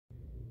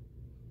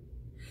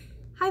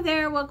Hi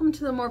there, welcome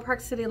to the Moore Park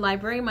City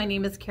Library. My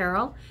name is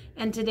Carol,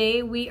 and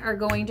today we are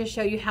going to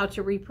show you how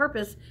to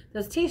repurpose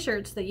those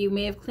t-shirts that you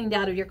may have cleaned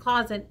out of your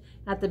closet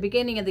at the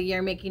beginning of the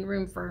year, making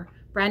room for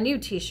brand new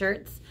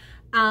t-shirts.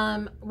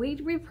 We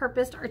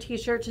repurposed our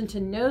t-shirts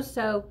into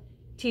Sew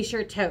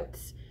T-Shirt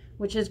Totes,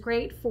 which is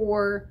great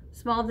for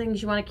small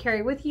things you want to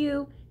carry with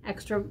you,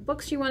 extra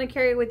books you want to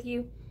carry with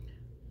you,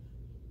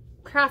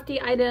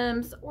 crafty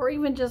items, or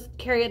even just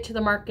carry it to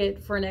the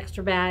market for an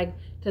extra bag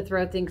to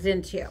throw things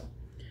into.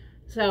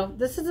 So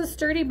this is a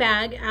sturdy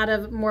bag out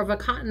of more of a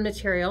cotton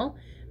material.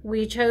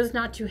 We chose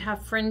not to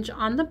have fringe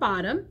on the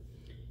bottom,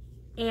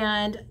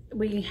 and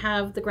we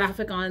have the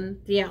graphic on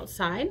the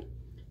outside.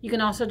 You can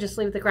also just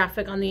leave the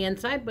graphic on the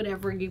inside,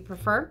 whatever you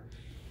prefer.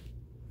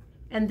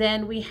 And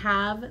then we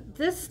have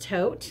this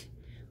tote,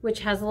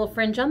 which has a little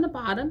fringe on the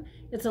bottom.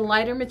 It's a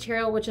lighter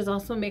material, which is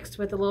also mixed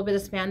with a little bit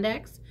of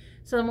spandex.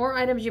 So the more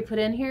items you put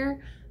in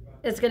here,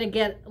 it's going to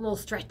get a little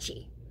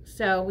stretchy.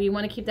 So we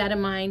want to keep that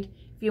in mind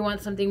if you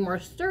want something more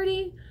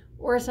sturdy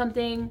or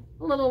something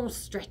a little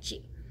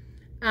stretchy.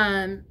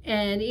 And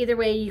either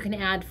way, you can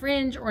add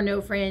fringe or no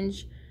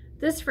fringe.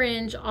 This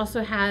fringe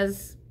also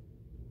has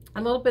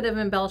a little bit of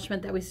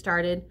embellishment that we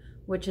started,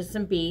 which is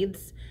some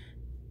beads.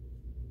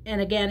 And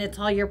again, it's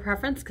all your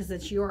preference because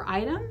it's your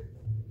item.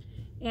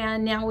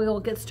 And now we will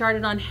get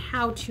started on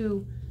how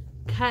to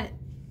cut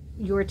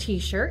your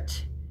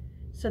t-shirt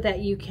so that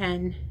you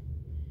can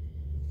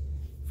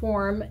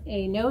form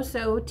a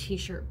no-sew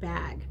t-shirt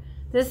bag.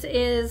 This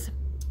is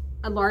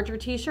a larger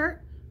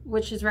t-shirt,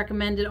 which is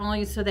recommended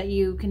only so that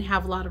you can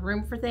have a lot of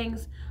room for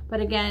things. But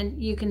again,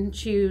 you can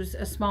choose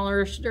a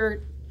smaller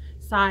shirt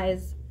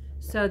size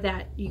so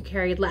that you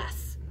carry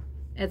less.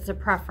 It's a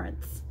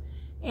preference.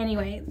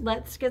 Anyway,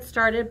 let's get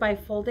started by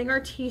folding our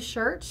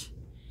t-shirt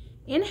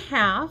in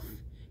half.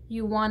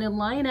 You want to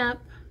line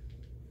up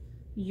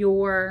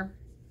your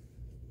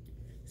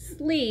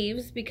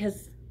sleeves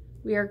because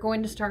we are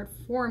going to start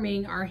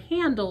forming our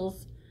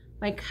handles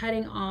by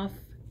cutting off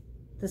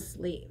the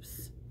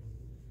sleeves.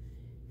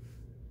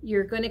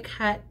 You're going to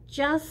cut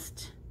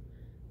just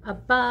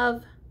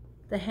above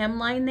the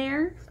hemline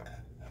there.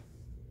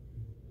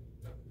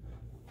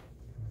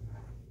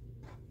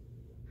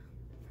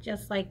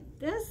 Just like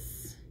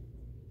this.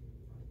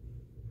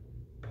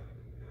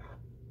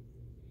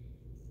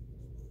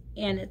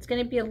 And it's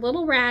going to be a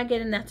little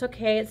ragged, and that's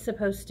okay, it's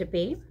supposed to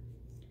be.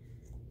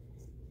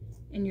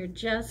 And you're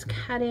just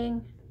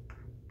cutting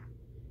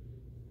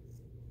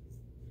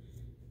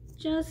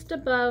just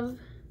above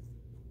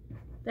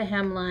the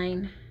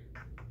hemline.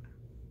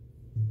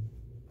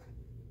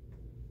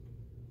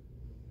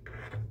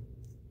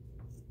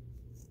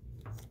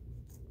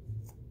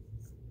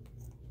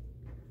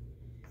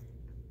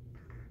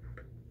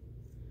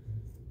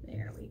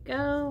 There we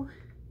go.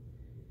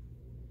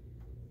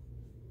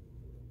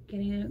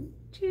 Getting it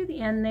to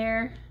the end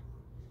there.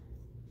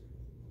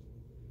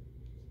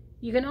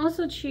 You can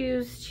also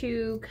choose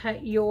to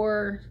cut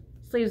your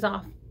sleeves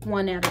off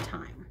one at a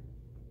time.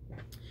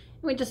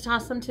 We just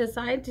toss them to the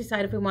side,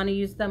 decide if we want to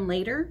use them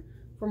later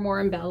for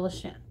more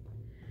embellishment.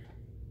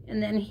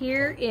 And then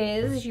here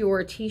is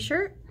your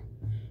t-shirt,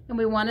 and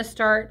we want to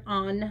start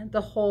on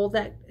the hole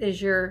that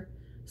is your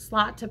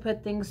slot to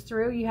put things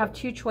through. You have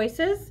two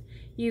choices.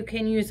 You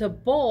can use a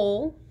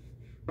bowl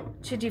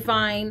to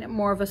define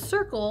more of a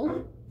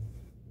circle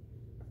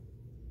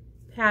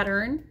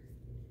pattern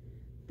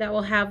that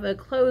will have a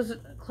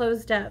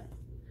closed up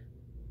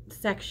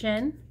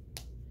section,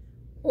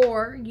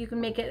 or you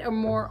can make it a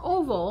more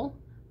oval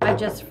by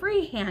just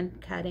freehand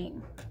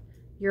cutting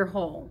your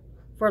hole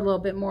for a little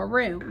bit more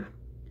room.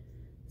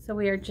 So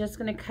we are just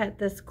going to cut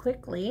this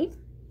quickly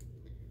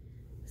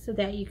so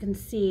that you can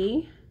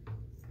see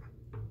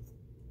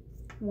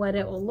what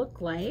it will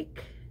look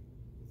like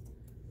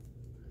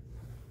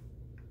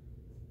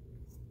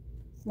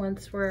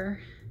once we're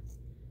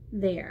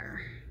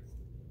there.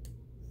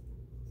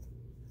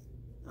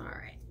 All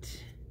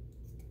right.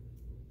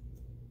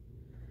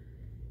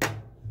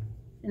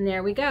 And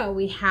there we go.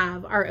 We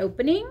have our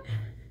opening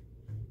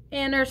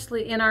and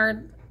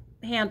our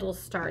handles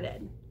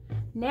started.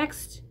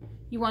 Next,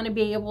 you want to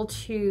be able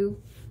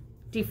to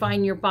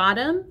define your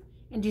bottom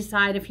and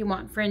decide if you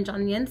want fringe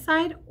on the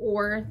inside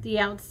or the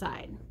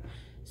outside.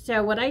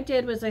 So what I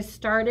did was I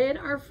started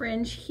our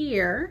fringe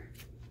here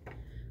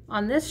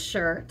on this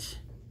shirt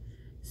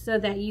so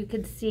that you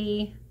could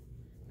see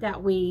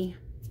that we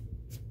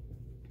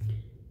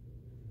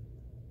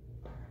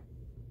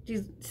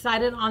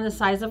decided on the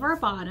size of our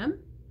bottom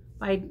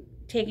by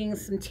taking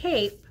some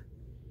tape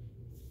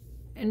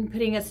and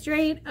putting it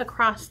straight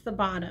across the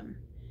bottom.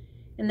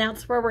 And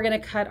that's where we're going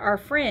to cut our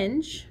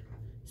fringe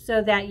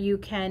so that you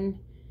can,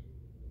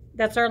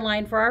 that's our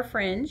line for our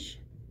fringe.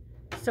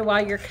 So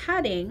while you're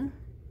cutting,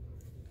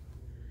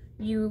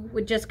 you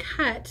would just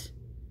cut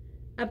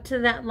up to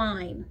that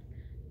line.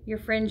 Your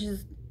fringe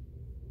is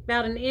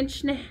about 1.5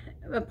 inches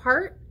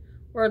apart,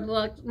 or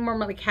more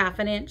like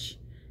 1/2 inch.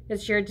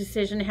 It's your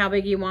decision how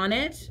big you want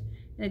it.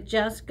 And it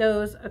just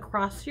goes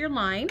across your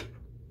line.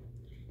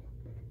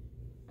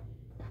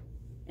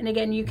 And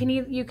again, you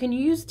can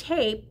use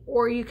tape,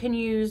 or you can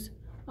use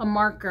a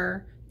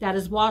marker that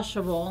is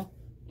washable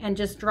and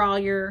just draw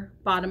your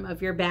bottom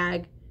of your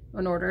bag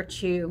in order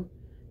to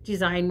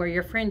design where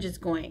your fringe is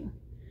going.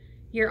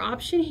 Your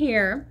option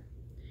here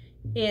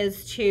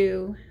is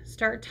to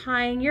start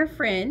tying your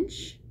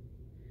fringe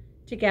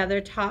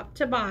together top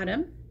to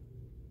bottom,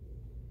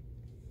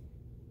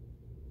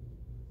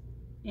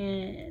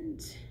 and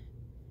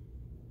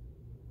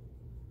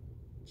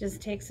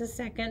just takes a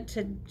second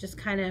to just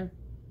kind of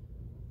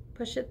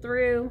push it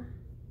through.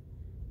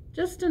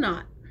 Just a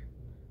knot,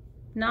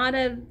 not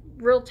a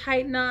real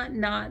tight knot,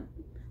 not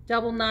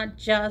double knot,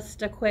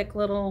 just a quick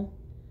little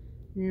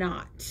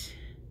knot,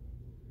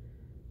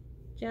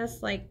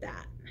 just like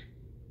that.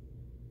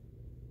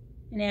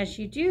 And as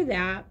you do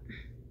that,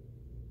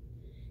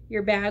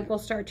 your bag will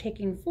start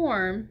taking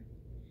form,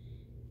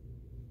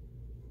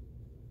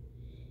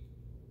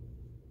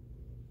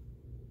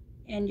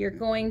 and you're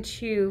going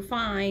to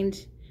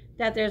find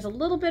that there's a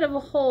little bit of a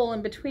hole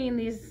in between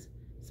these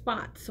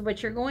spots. So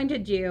what you're going to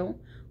do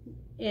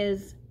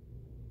is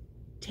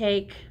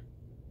take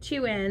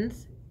two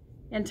ends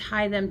and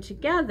tie them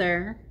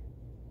together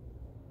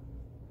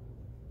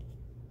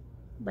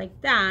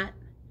like that,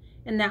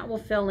 and that will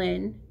fill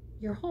in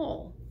your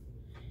hole.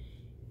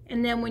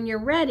 And then when you're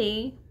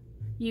ready,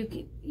 you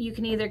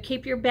can either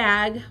keep your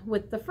bag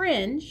with the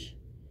fringe,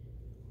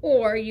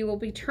 or you will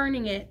be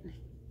turning it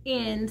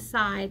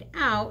inside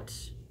out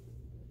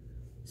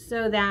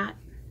so that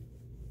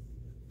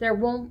there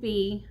won't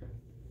be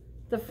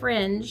the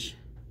fringe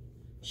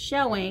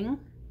showing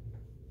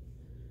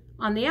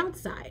on the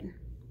outside.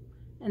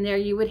 And there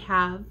you would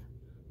have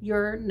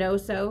your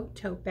no-sew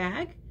tote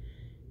bag.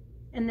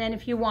 And then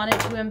if you wanted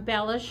to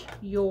embellish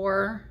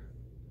your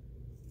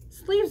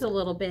sleeves a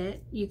little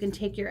bit, you can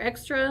take your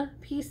extra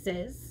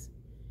pieces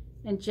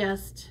and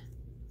just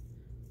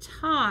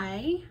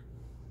tie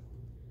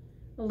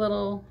a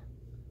little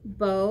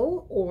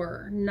bow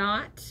or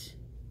knot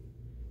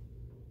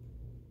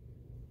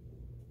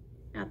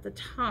at the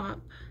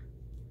top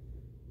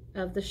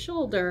of the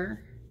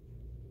shoulder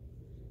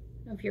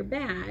of your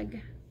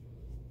bag,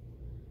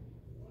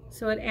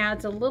 so it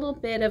adds a little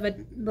bit of a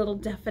little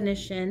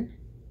definition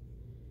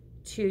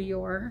to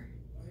your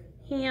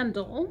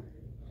handle.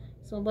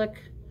 So look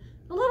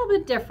a little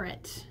bit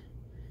different.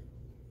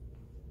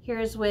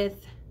 Here's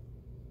with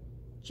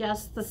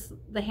just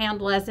the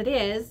handle as it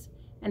is,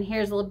 and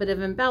here's a little bit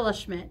of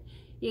embellishment.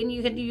 And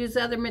you can use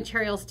other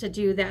materials to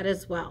do that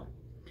as well.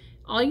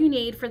 All you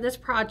need for this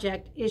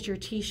project is your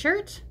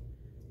t-shirt,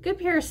 a good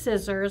pair of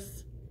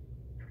scissors,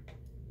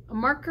 a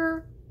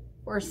marker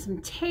or some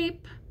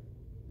tape,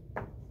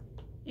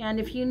 and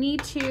if you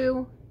need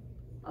to,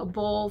 a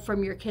bowl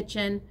from your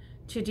kitchen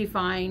to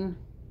define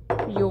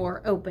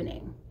your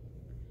opening.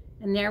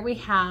 And there we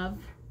have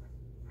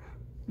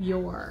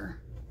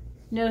your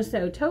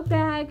no-sew tote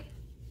bag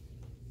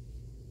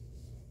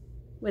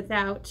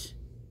without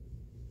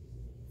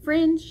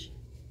fringe,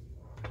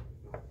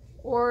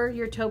 or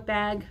your tote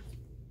bag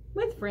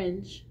with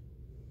fringe.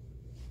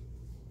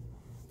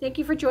 Thank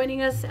you for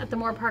joining us at the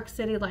Moore Park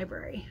City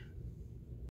Library.